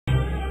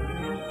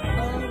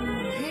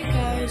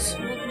guys,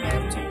 welcome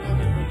back to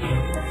another video.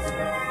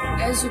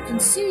 As you can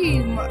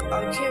see,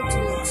 our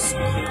character looks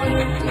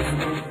quite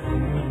different.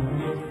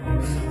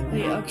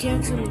 Wait, our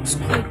character looks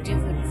quite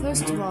different.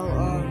 First of all,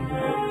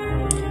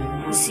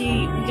 you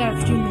see, we got a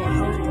few more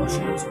health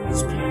potions. We'll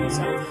just pick this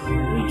up.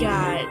 We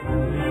got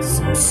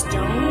some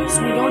stones.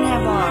 We don't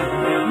have our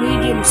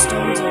medium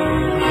stones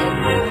anymore,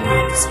 and we only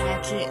have this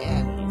hatchet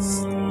and these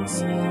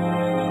things.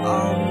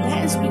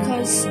 That is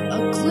because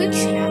a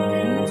glitch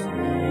happened,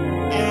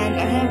 and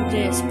I have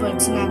this, but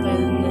it's not better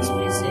than this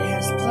because it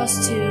has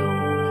 +2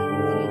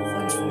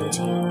 defense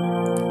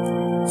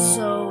 14.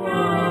 So, what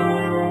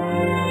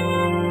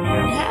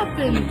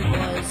happened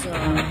was,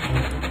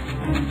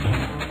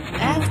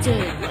 after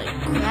it, like,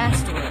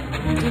 crashed or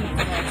didn't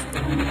crash,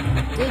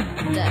 did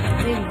that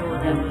thing or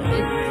whatever,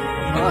 it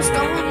lost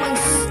all of my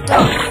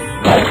stuff.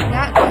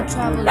 Not my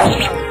traveler's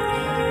belt.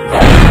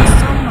 It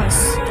lost all my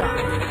stuff.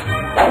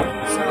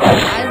 So,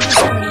 I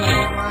just went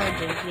like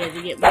grinding here to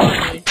get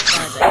money to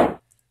buy that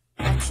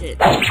hatchet.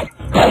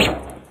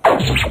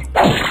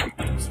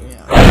 So,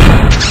 yeah.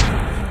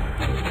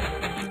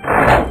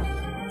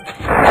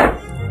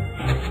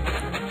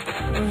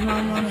 Where's my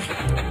money?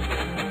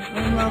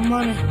 Where's my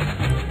money?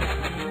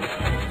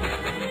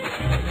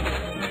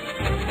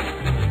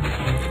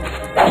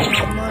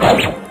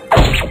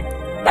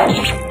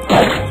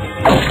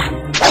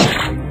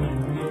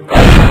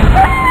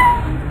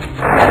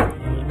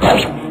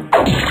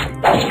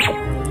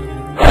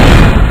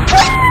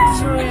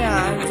 So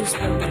yeah, I've just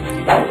been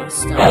making this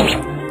stuff.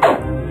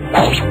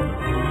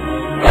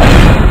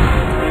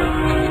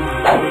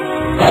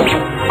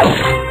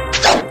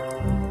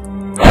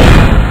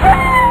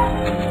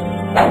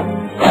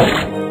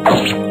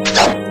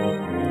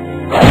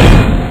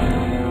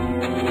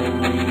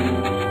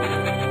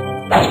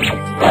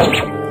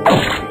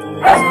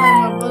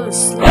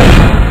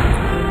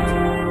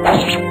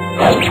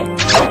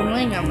 I'm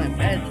laying on my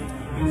bed.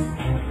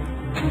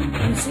 You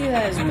can see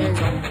that his bed's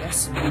all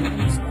messy.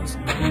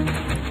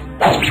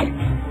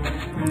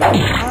 I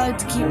like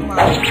to keep my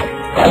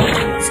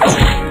things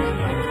clean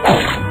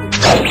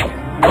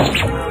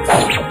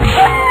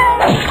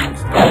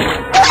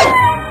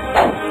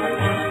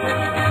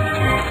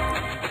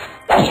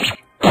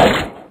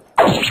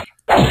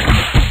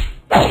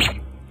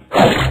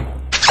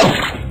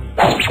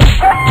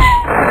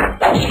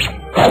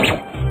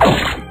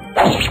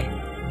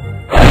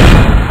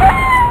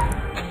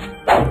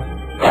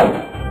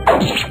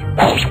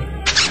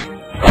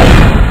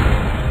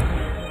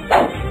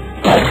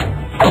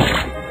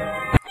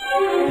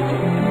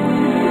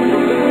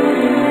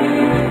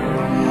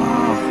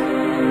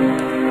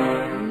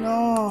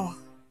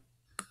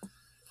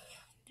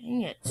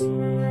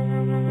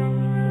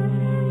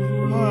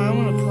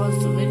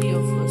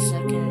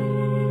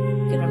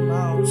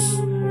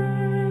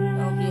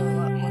That'll be a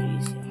lot more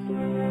easier.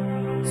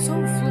 So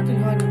flipping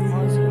hard to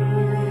pause it.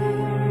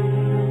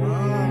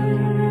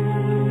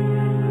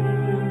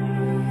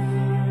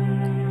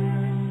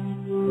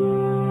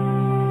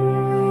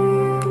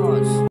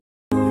 Pause.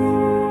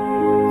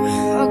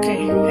 Okay,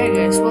 hey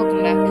guys,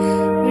 welcome back.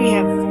 We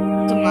have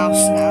the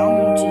mouse now,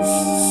 which is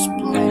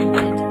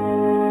splendid.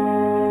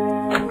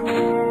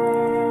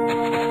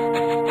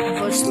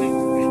 Unfortunately,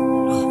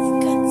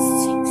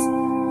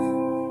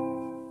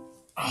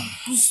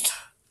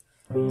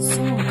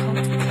 so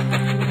uncomfortable.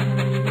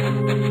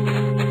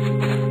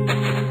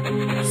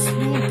 So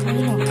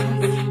plain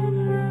uncomfortable.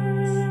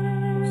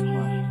 Come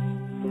on.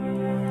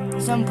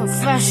 It's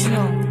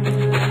unprofessional.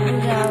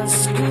 Without a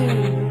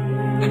screen.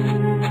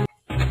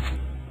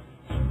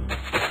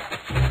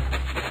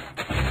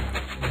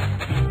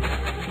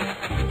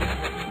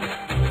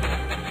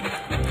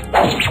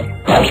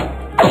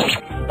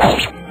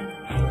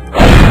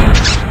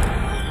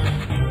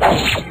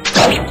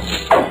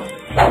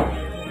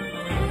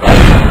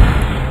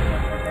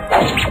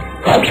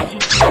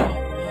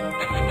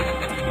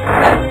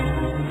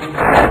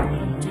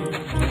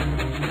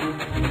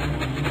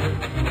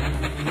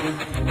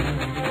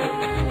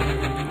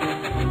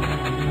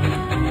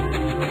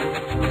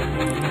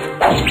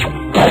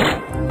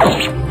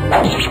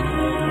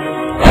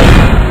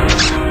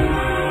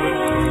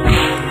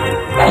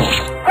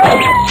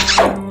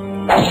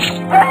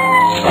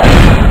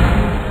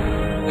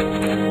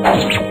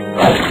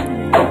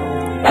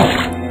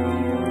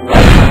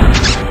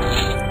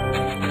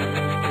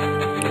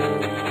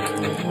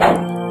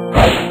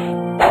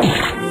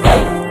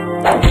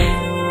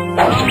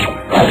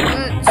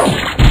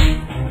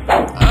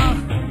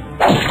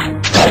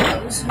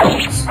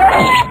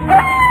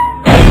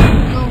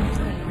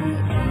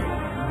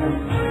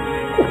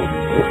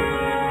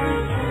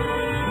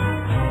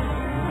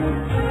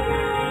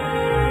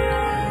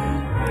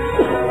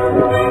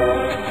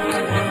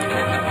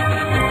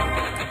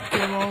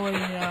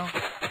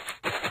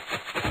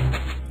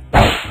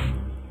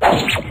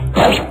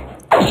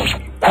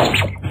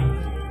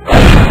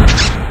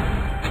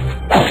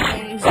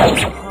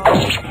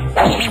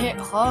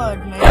 Hard,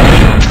 man.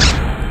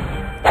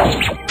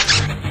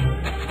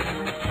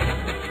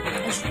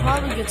 I should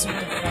probably get some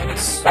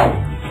defense.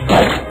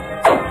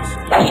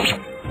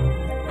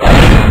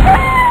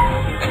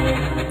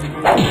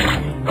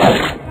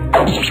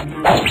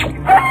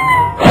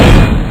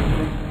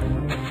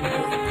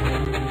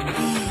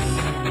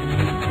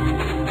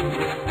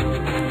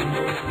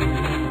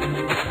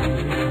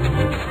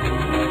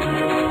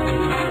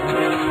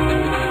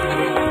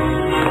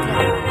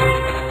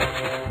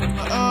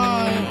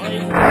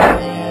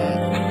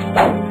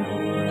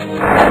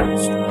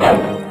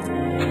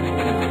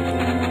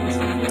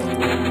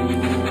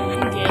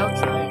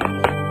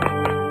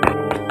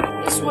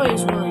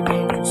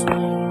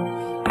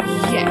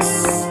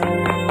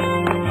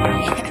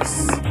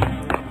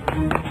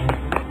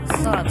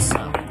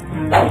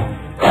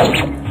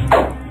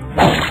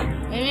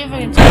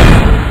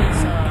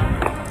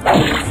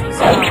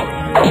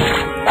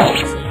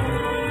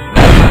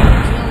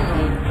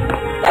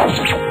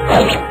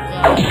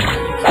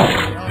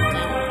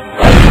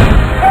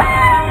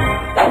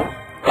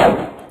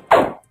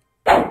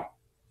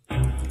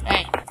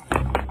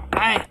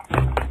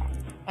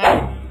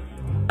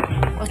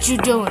 What you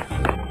doing?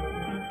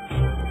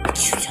 What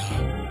you doing?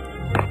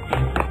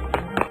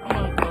 I'm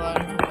gonna go out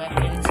and come back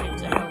in and see if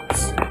that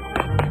helps.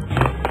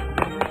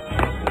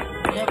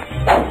 Yep.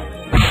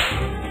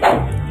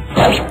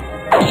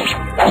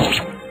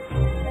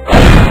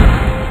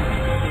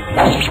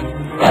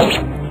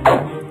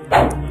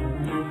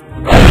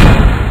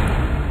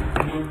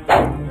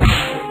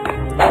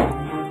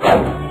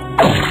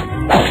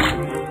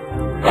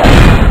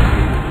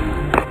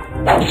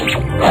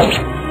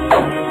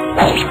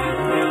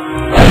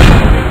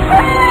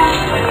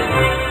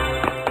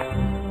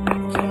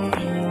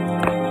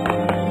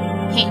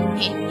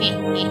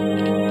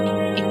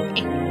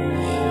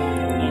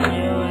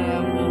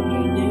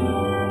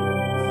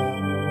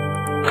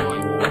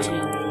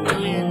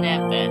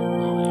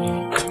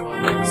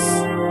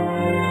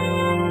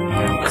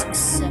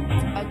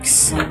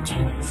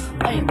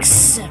 I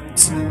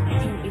accept you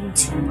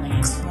into my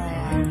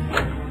clan.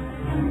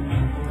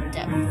 Put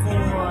that 4,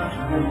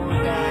 hold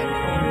on.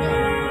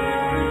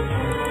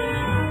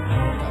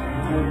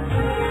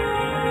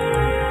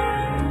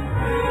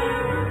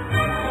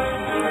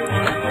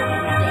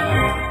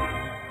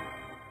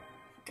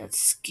 That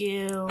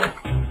skill.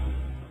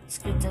 Let's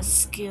get that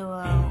skill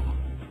out.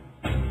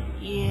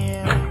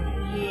 Yeah.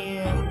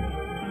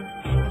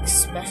 Like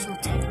special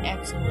tech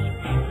activate.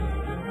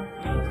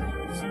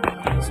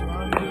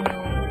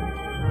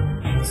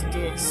 What's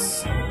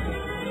this?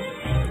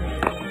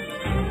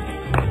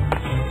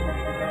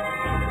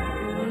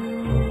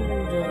 Ooh,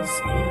 that's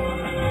good.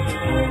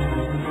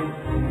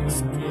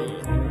 That's good.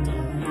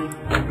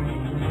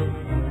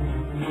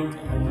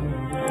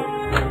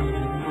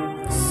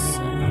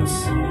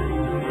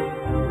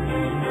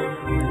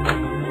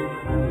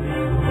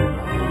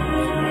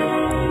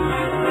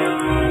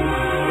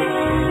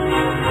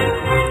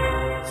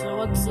 So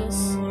what's this?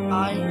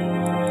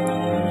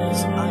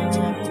 This I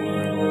tapped in.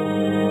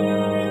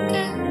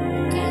 Okay,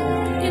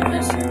 get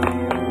this.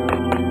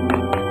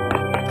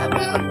 I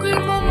will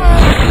upgrade more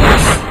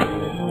marbles.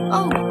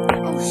 Oh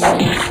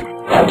shit.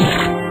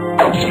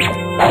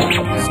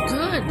 That's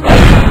good.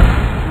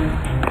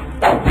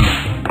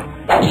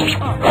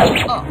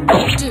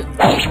 Dude.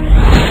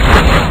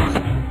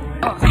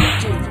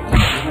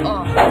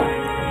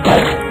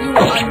 You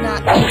are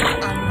not even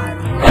on my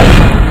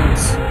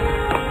list.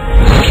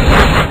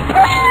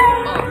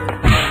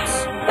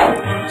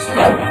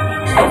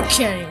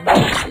 Can't even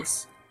do this.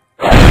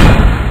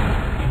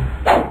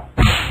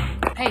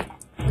 Hey,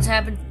 what's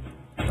happened?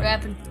 What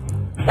happened?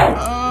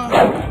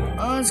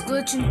 It's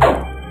glitching.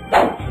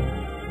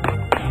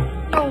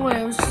 No way, I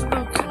was just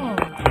about to kill him.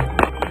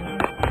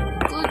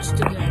 Glitched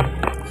again.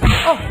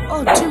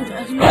 Oh, dude, I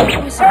can make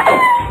it listen.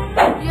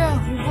 Yeah,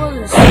 who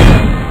was?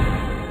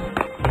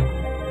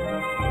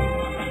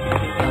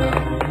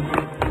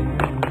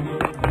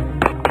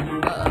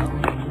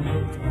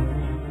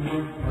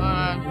 I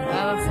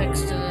have a fix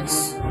to this.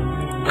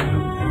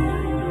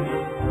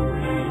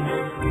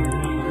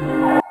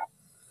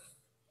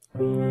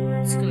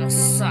 It's gonna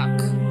suck.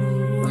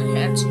 I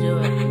had to do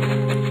it.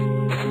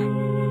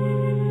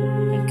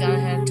 I gotta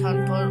have a ton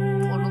of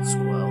portal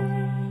scroll.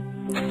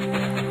 Okay.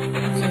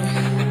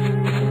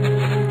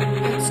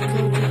 Let's go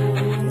to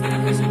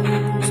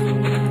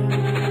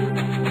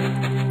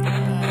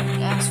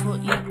ask for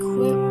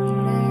equipment.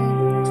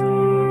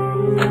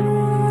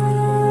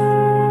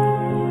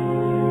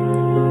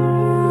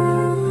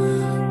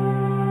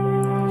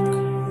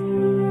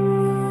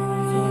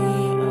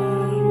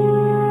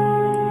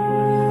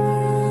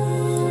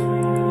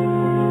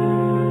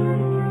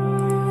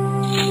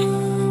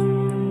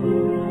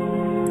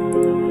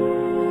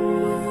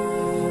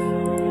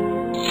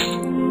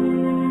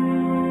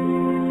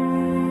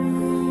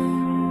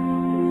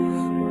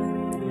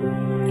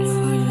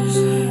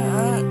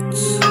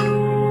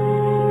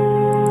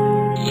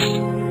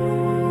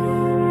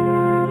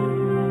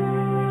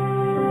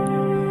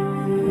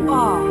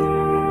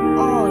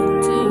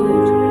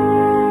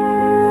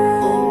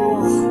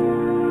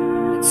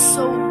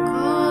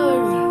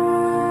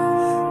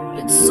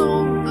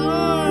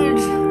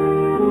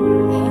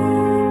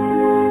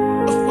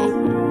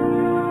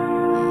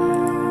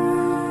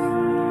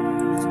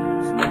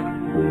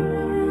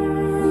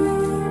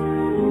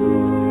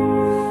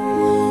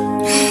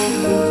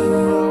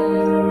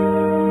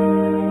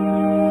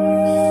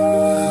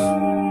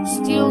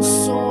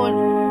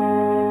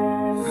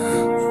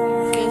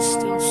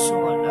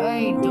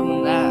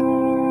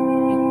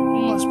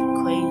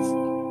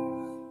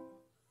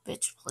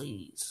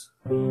 Please.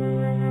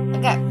 I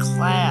got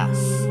class.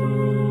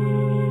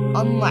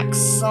 Unlike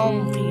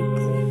some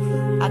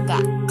people, I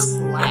got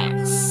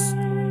class.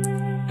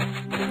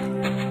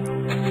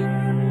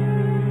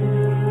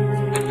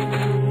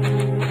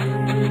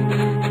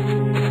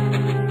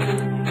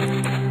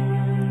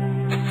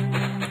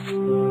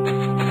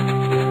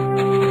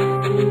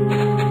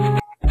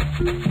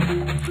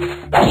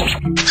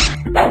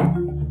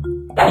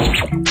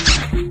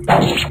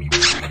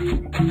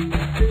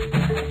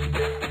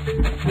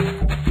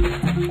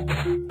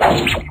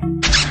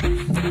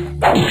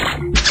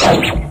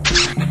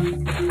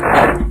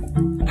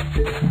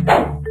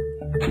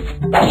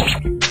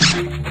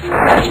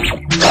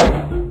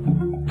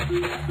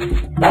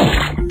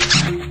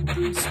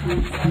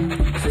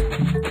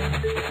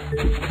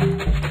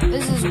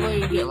 This is where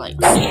you get like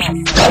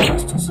small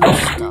crystals and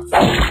stuff.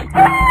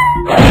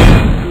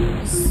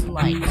 This is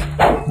like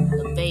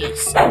the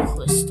base of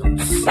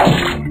crystals.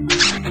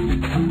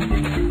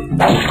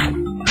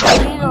 I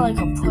need like a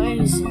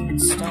poison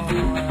stone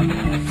or whatever.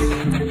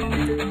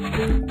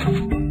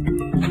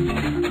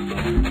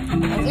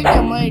 I think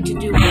I'm ready to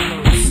do one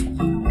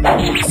of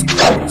those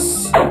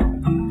quests.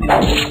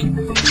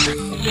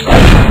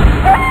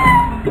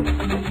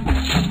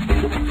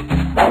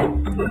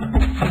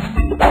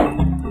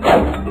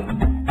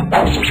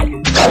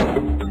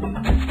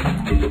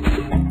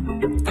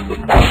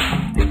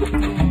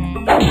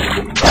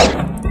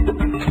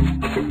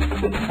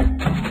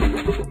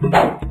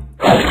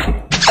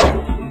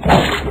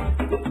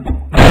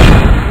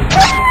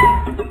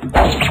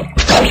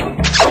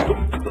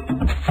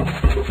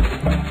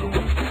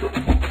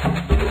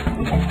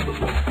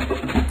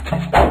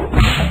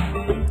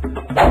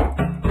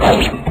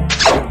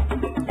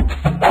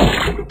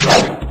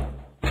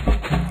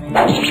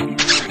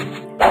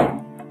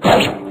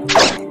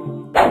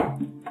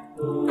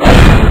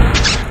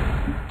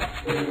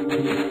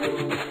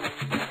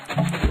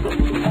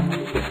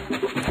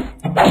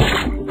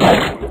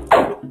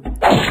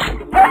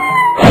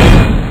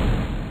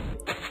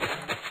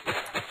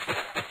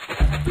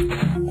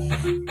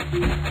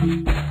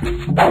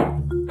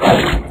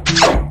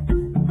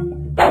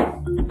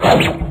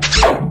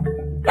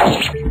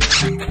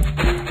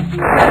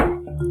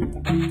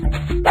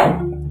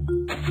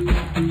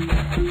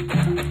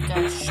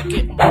 Gosh,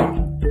 get more.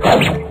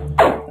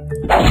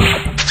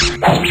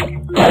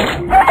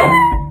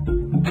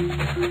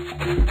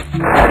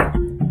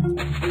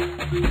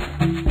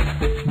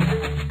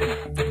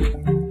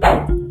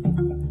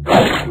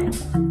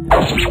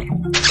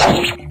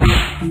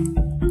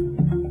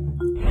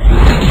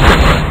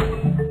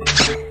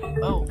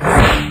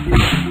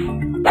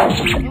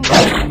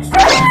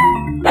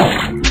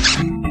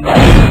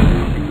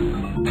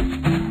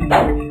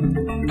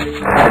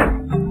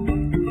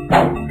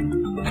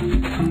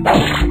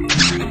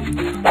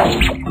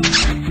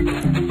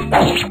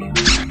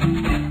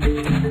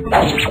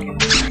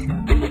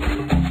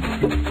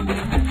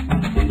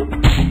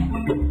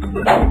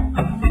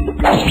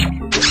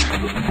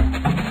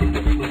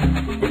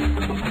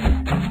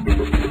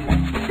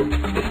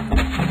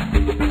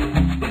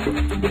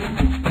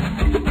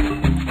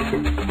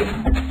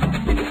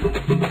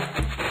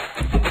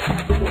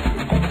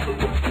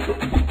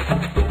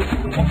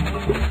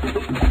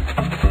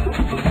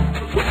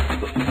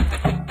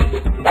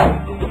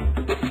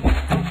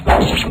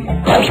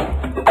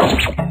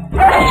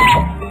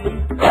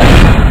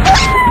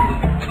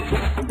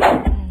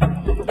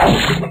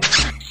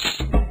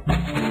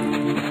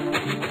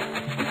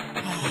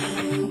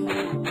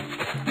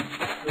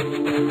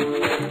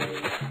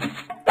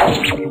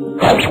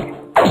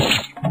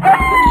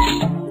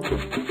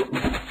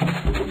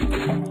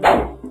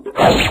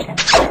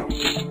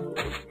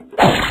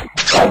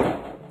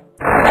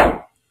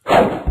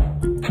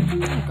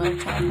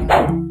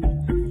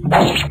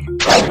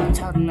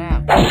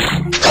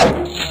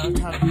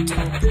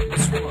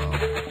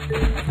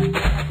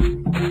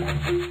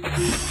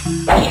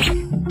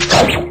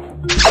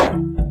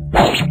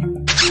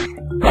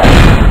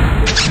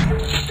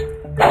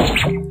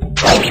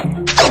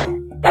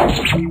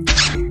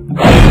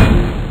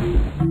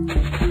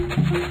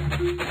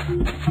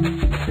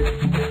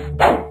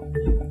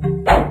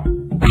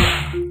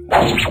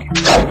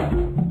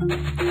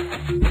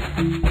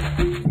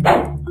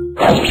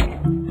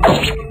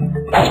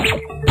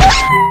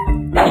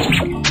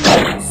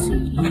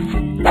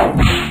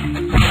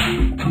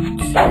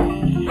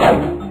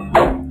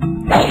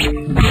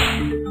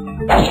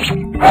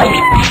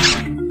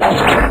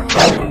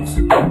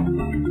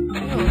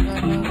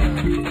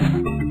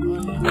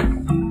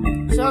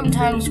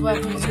 Sometimes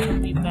weapons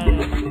can be better.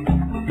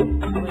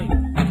 Wait.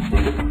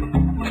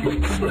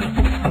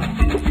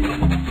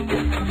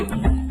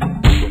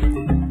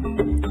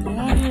 Did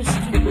I just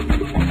get...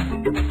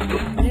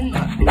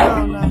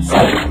 No, not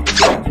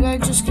sure. Did I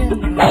just get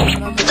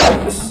another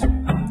piece?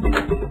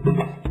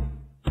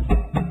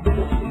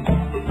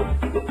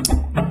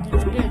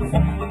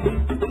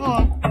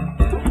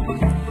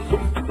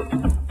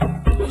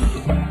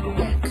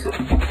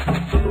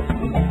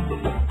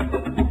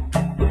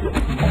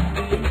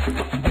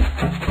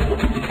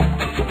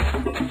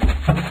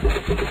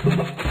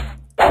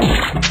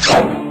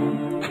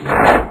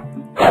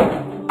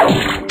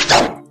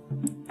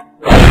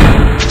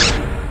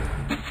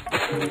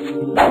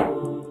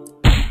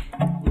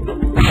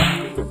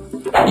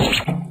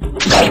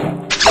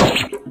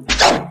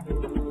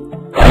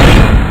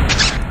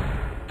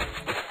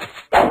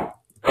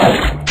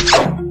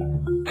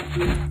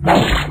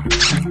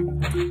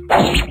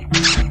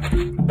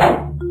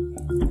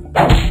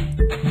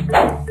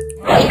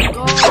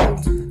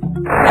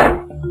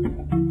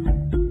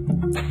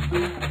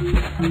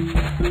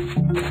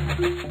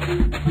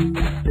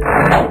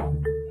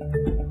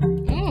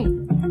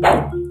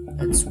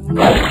 That's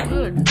really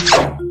good.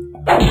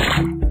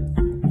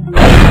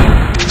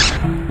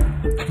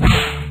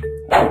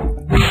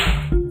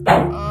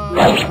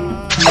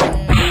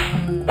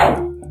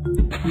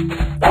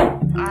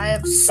 I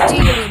have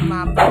steel in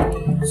my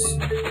bones.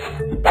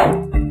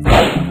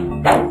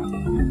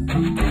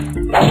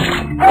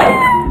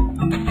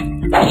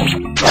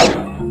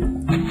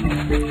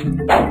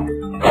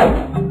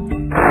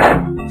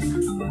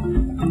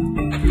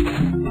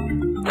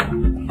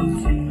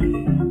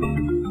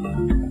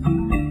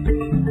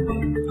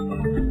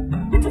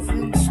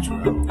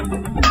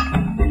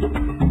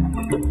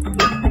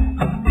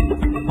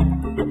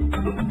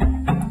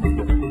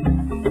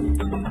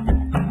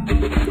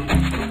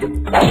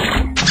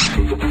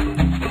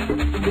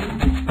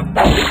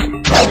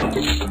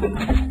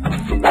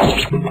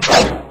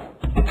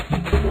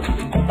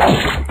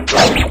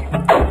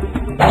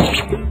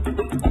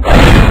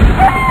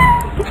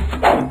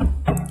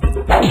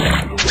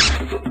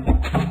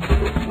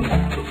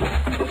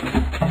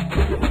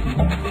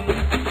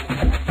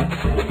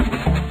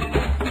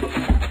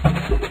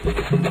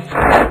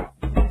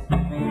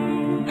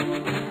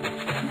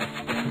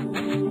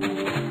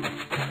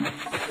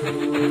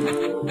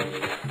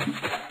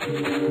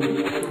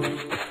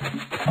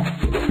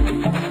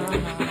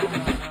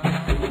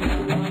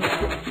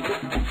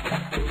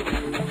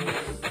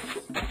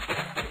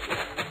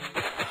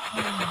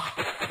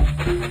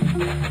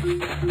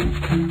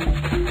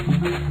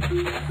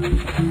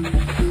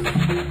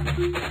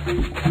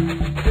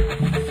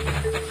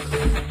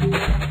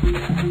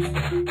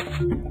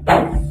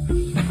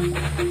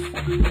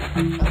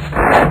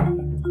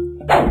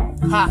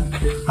 Ha!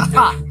 Ha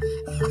ha!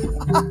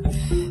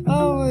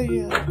 Oh my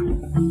god.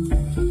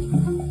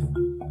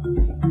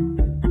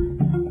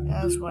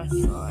 That's what I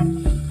thought.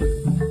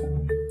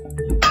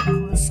 It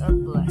was a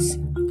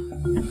blessing.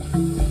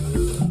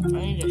 I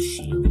need a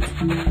shield.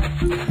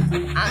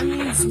 I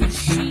need some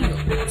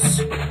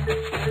shields.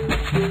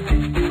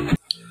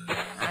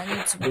 I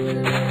need some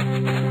good.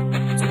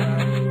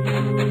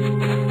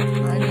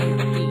 I need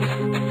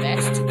the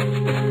best.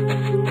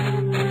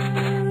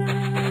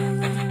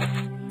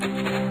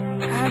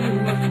 I've been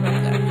looking up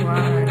that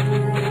grind.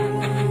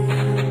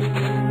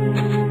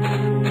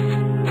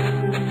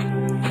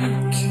 You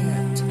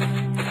can't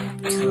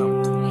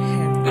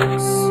comprehend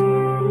this.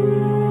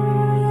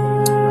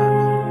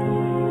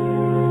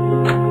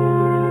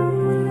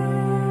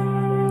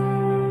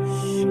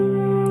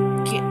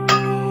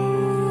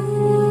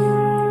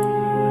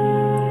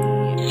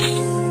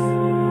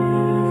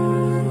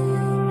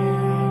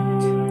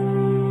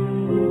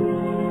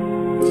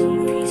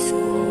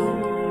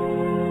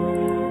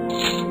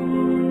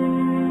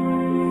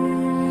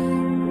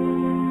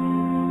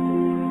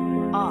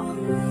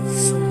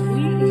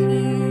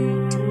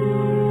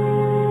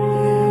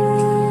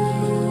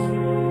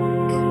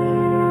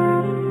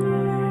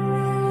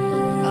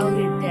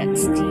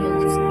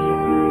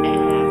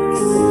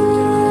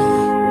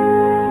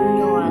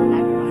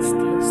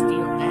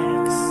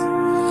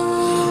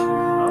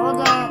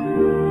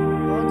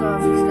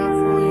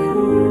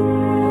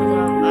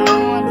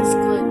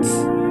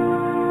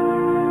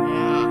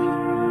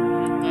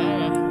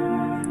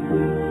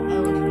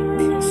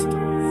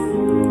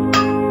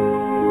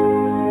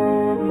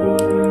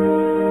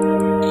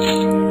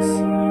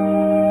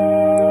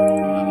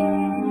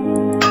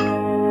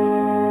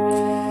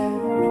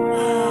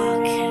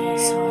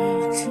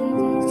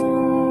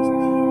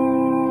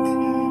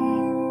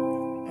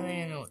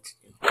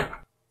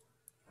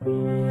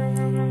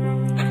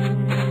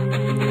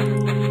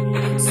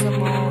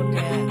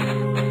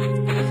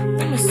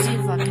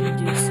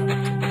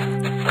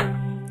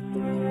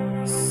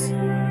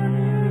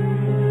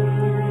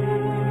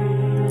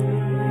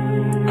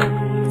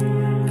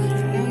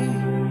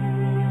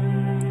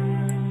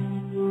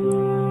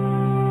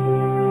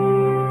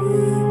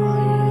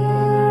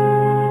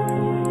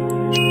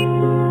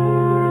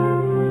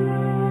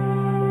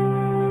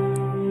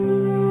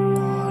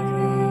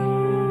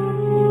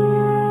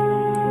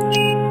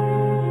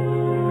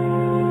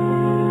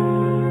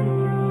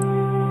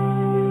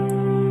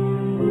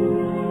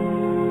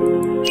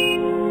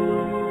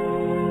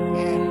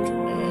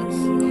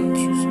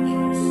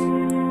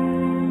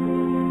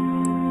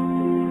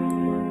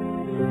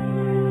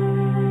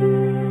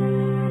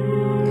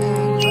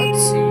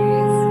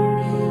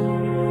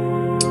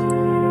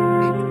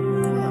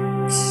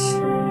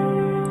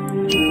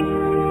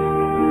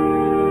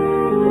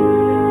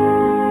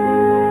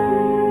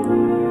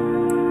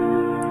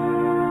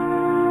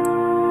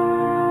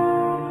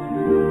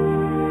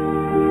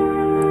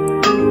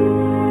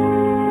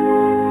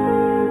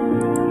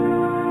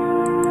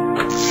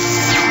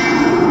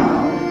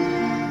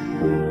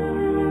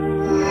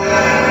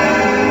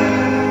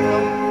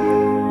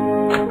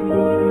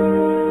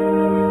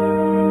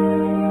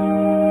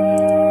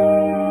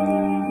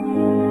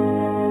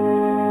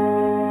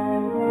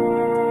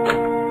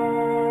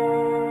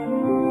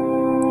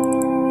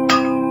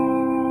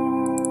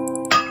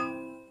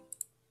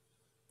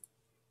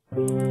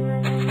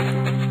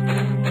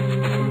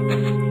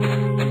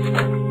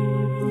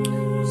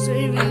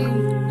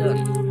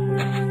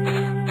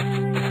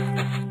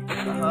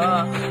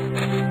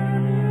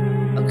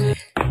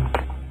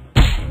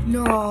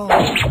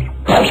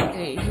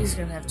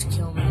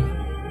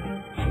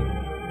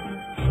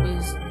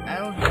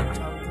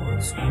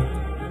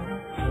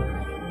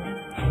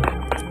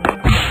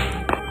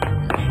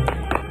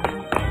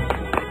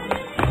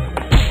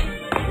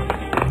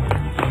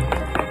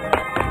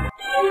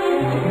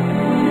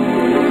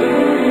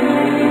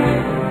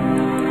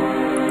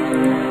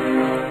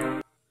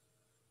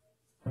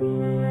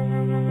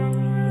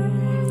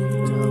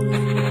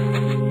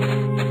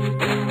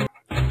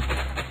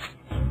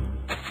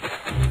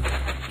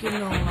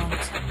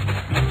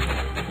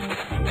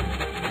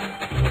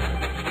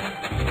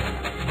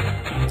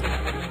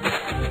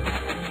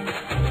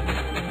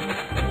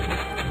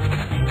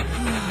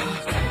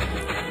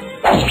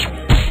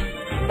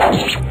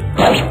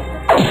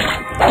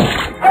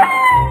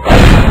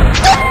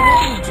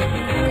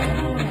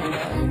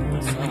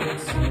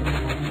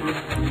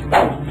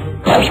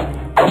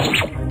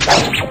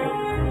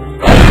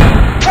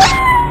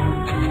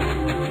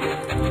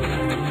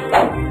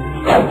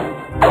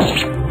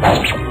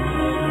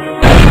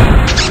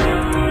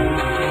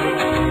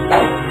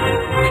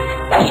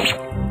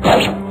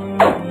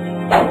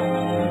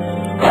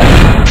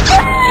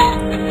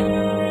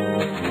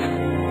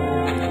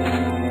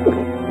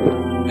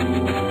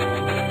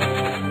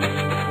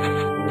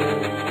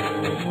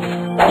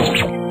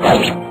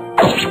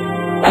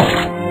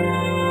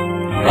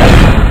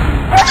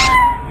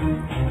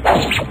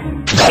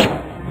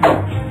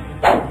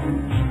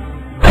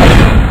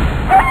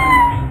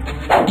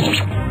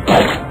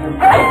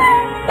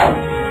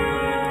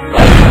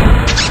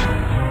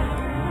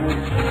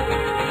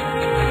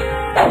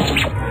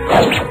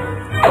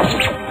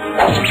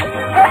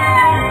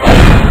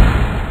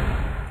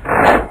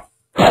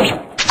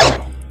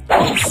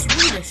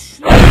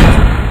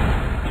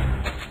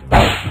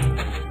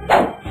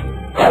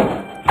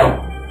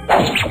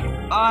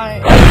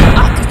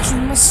 I could use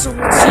my sword.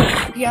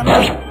 Yeah,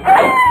 my.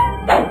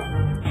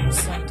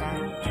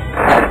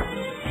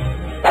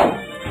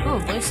 Oh,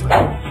 bracelet.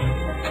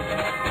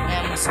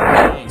 Yeah, my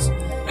sword is.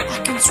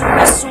 I can throw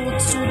my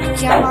sword.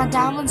 Yeah, my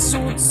diamond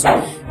sword.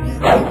 Yeah,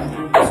 my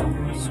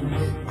sword.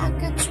 I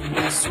can throw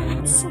my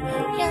sword.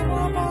 Yeah,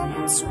 my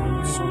diamond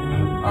sword.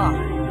 Ah,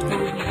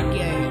 Toby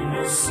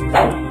Games.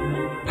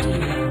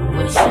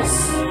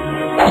 Delicious.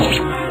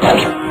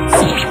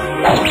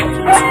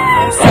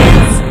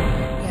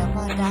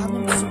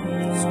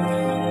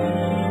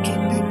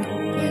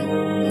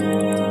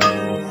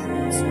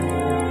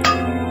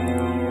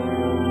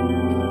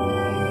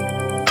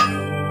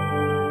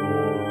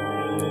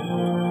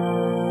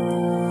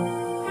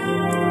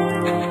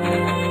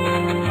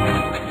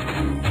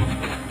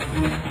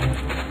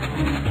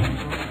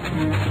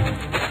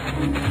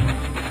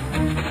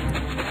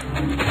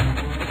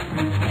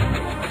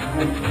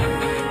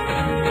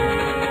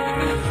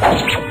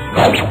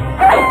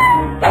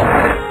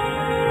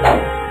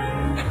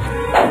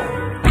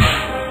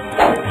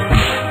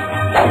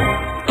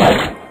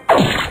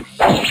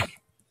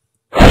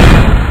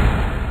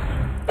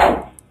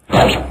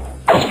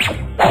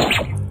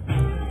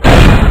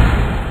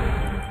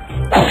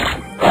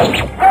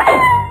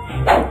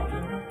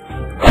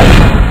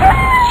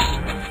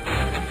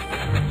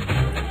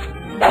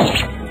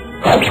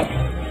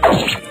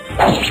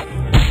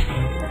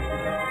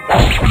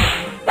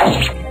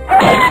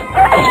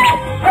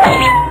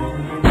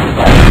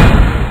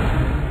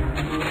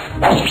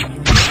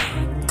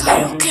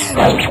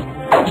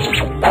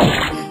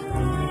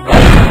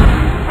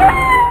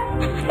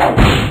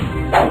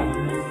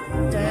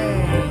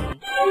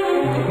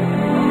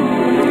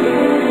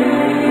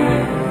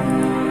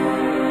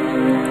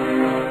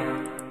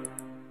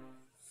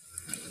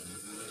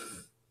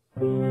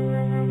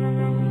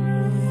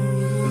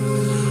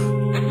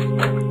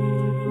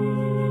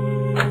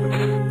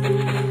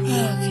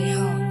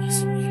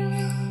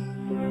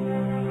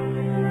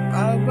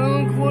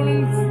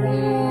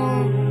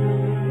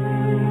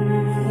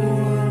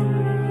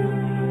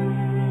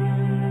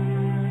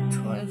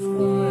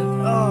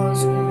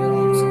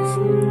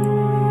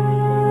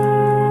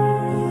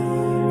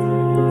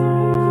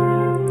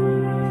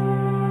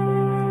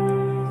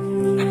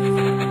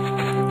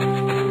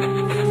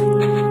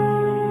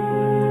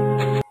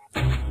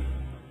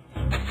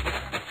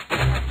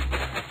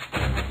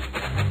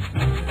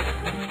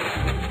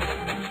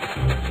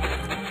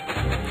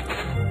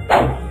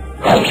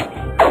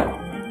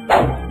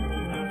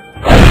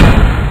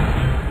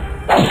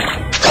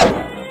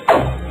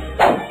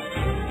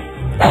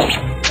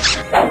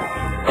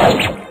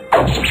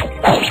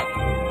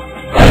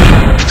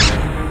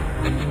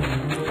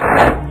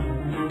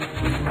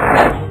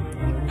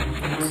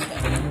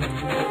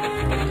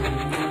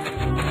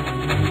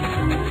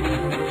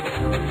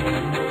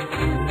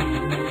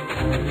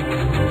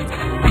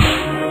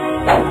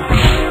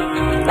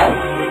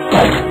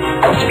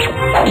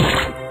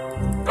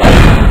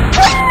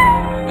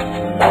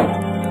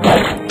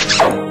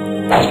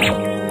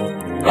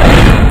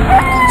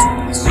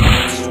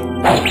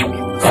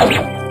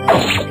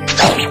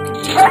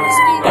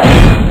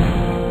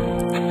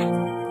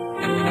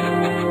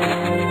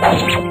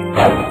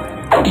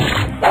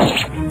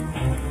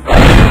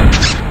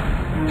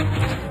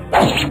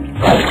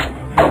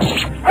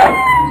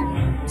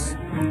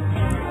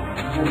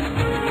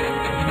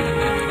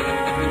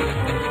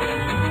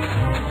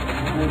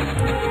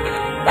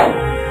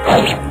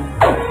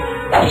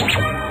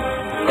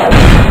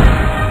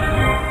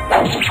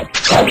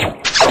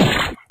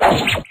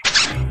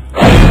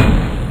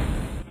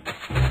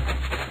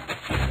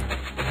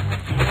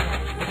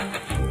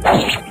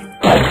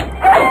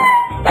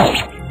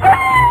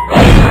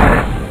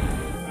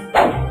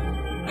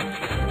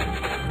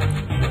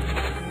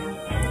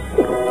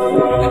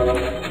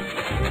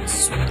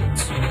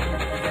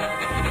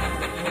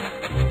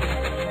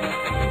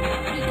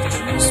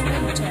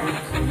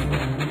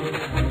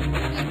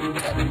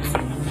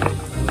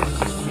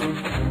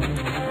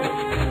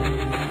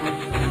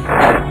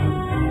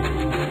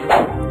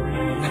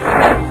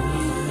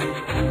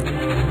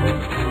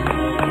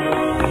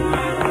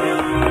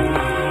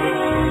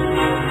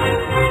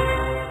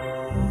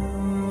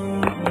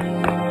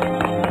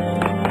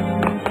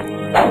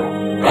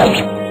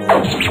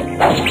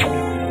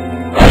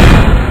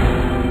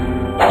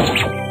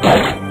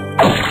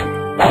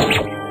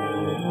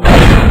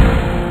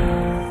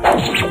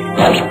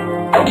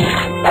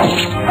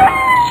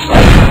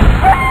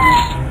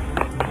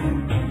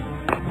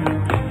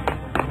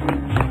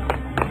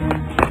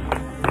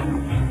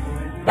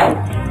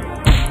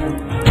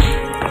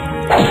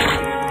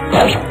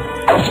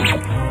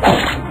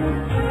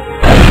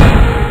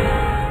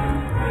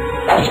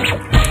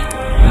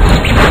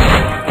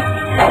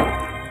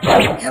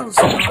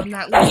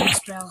 that losing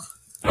spell.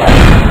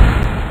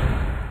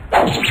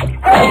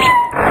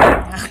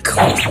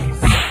 God.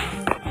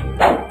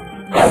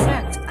 In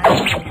fact, I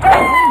am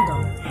behind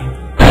them.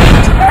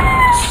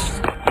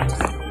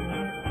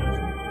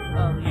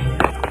 Oh yeah.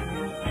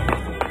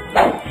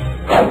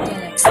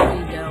 Dead XP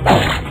down.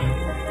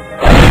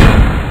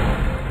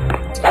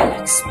 Dead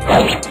XP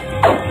down.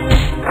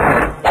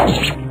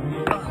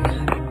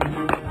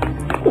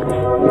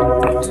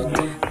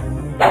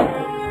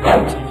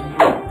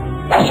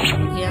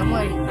 Yeah, I'm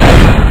waiting.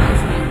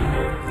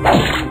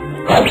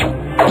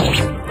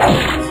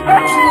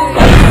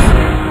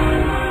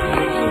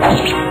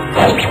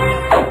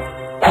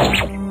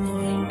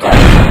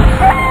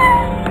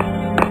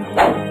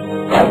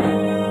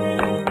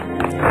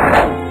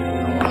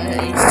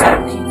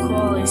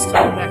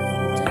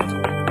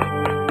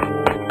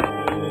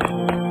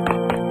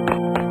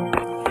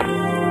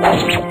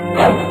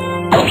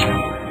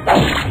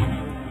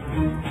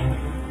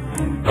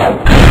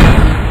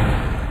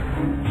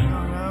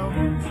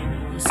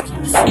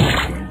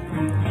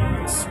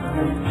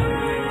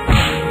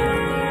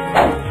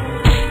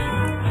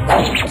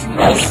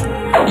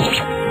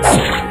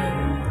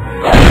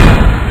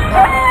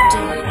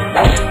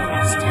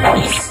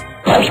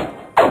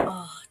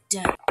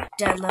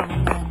 Dead level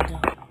Nando.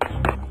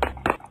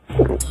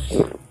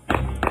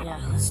 Yeah,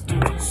 let's do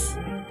this.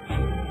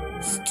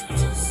 Let's do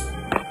this.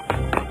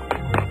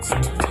 Let's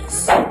do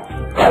this.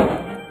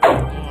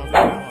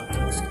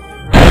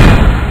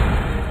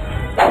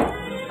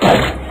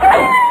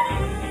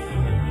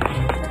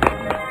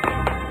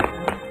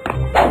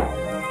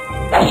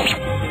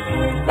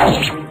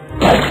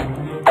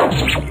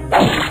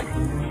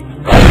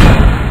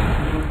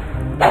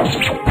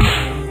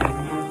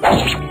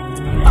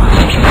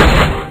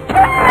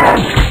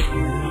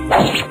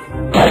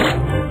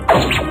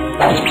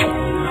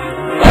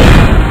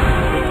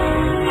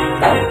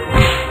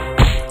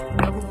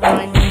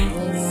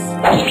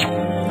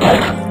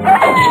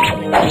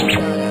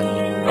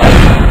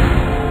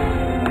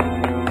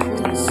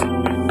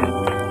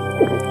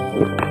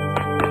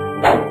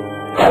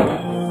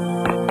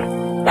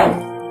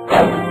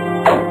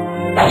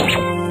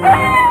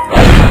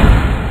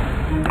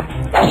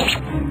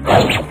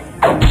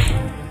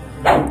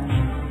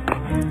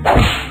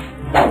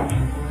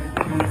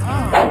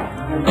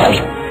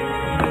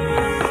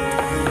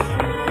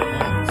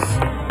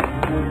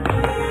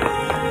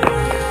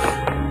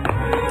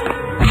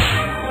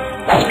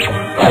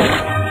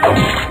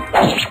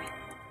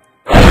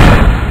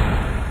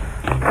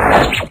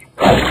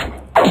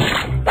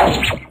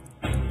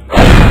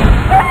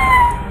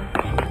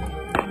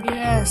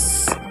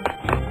 Yes,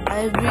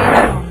 I beat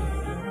him.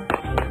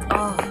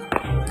 Oh.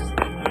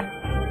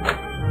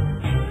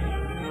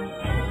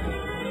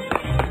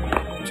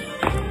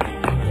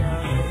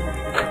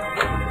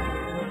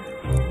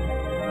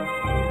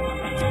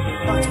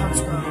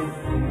 Let's go.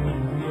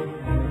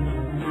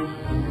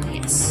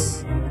 Yes.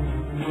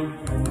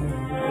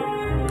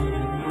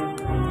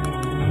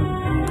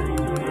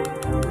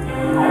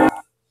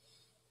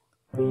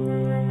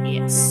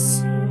 Yes.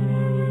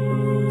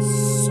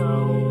 So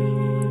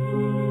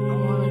I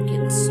want to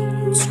get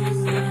someone's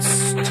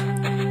quest.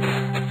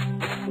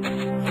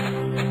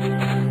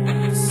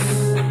 This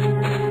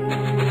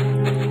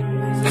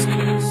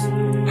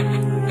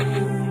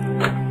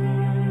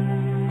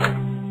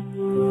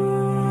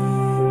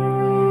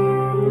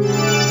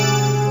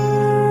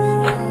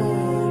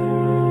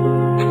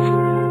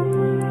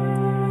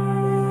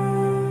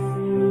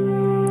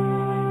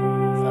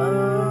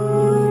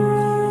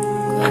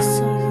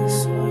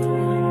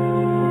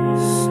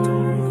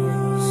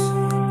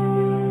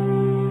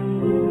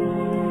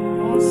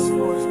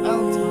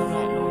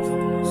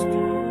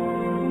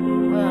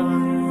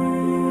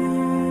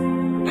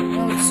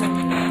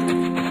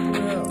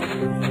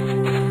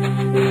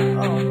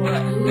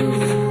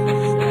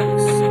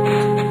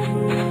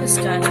is this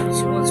guy because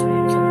he wants me to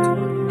kill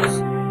the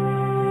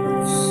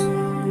others.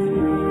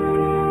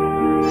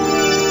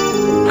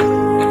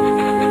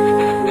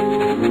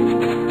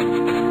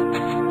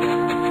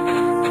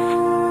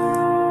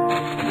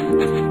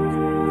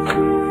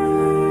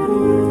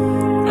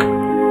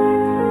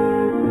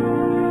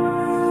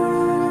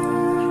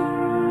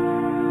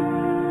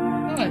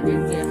 Oh, I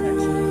did get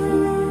actually.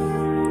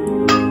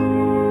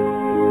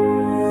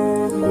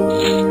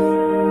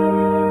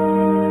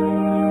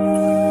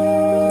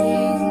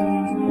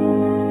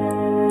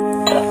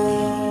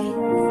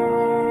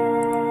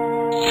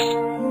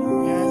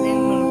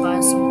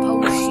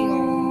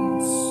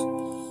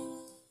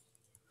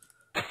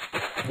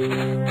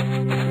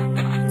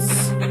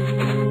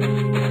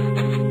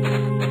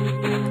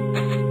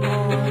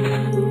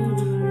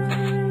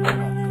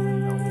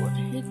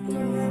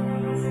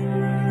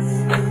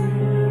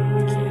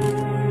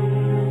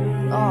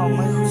 Oh,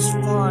 Michael's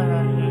flying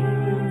at me.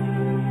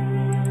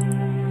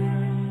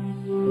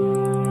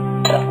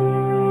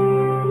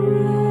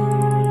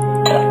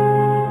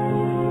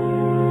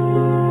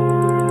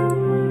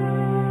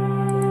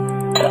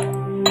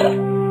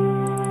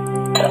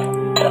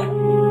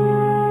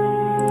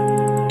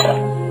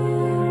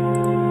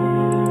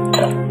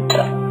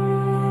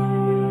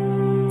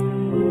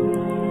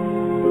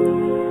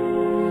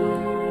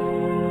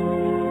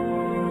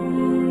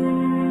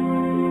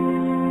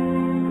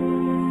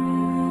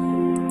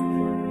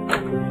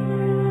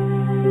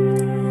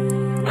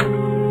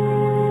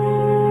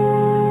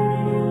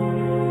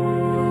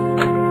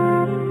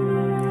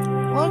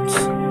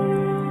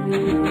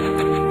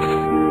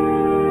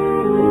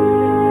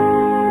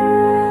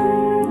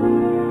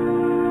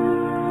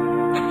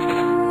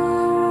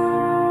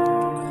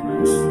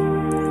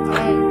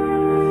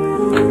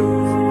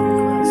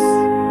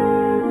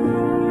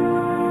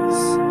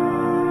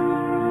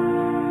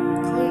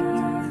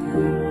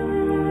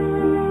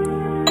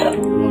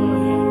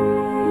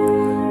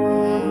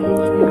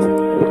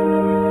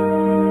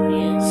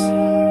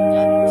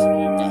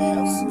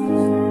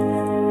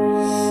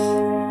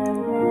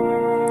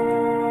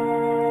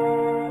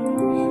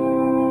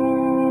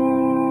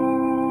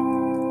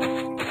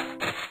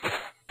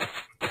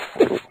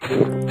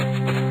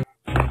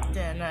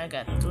 Then I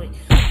got 3.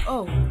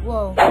 Oh,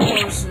 whoa,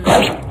 closes. Okay,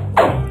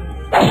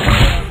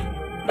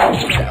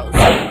 I was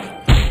like,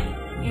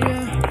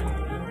 yeah.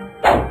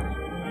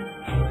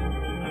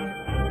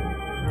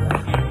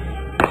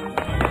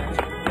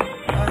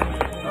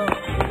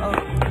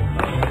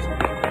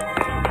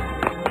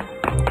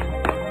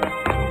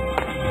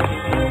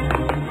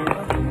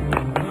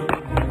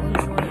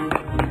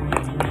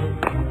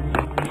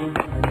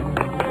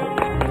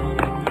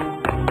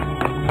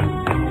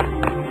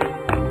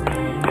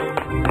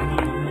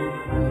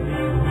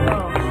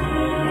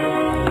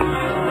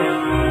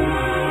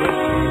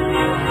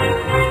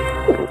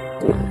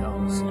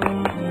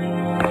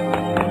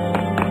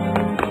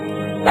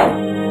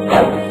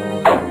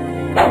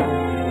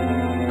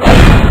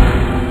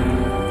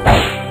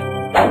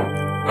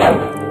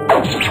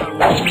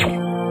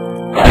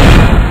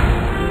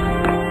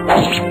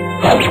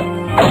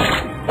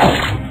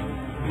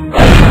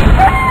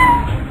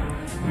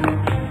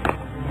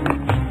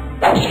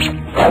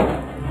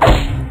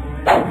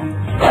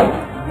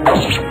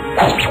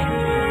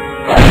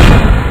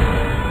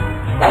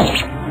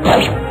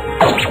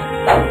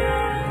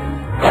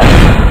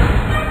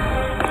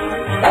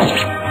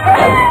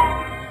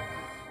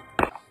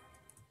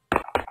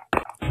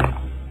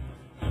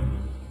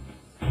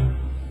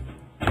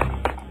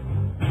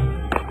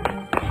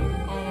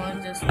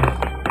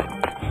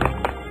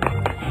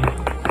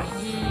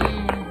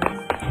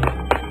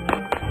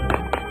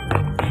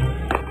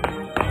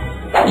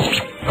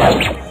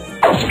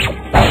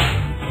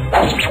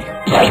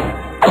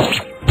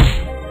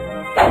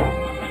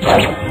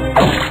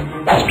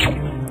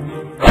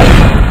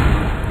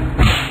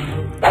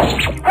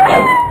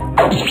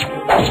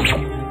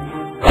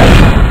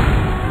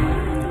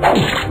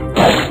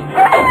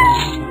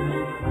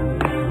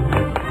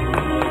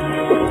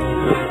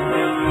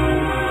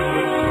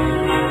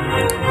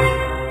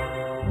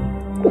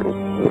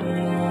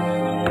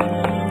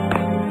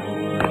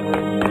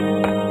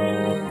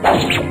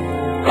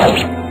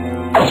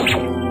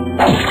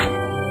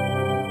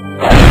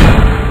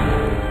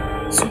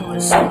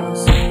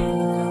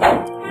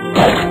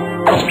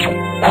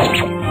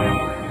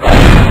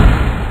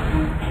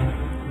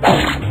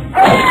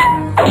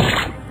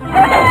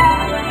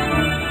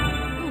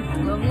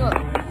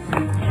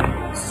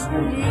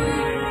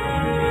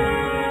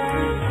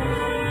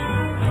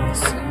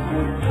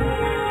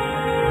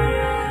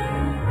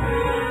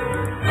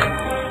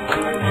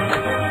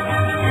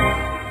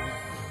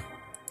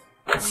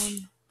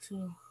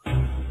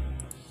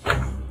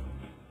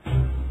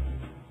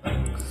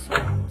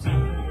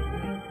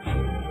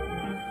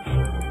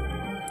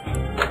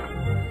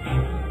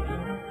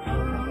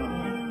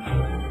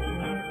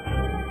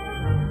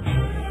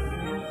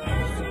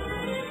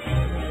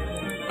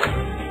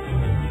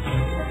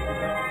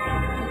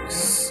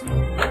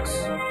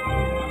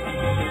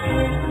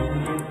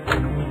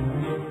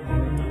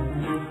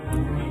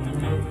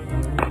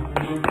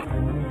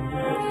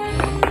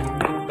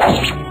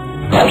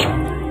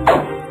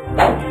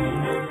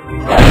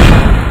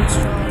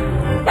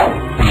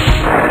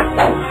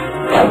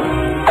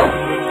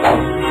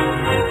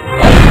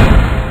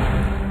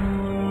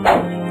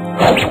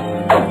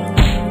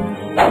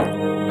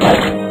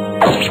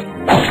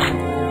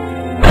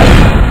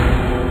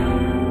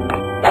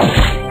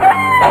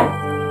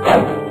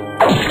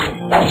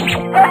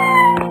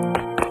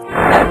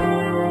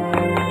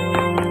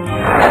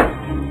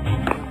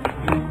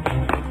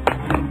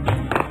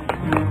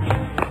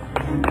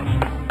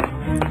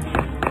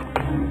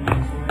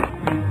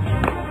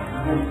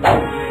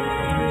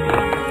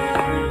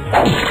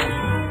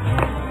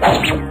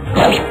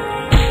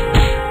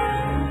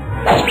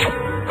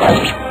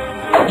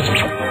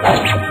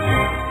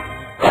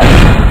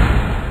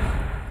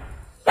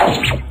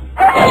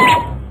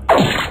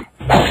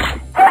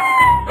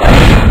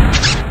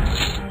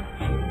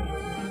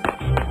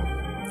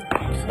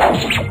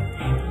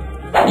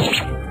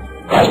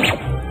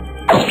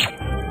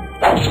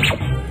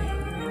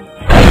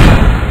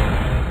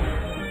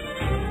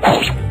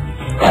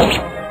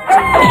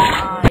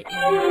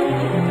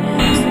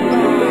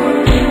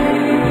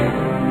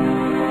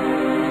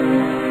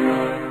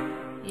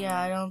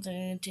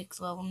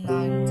 Takes level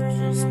 9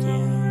 just yet.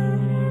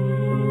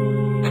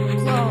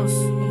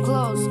 I'm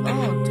close.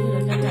 Oh, dude, I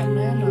got that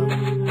mana.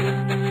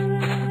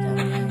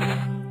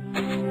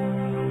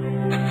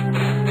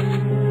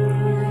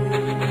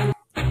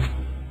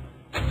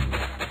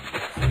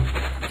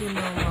 Give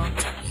me a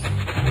multi.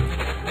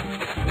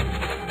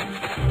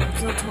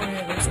 Kill 20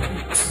 of those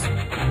creeps.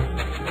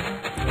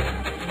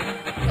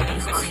 Got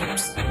these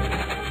creeps.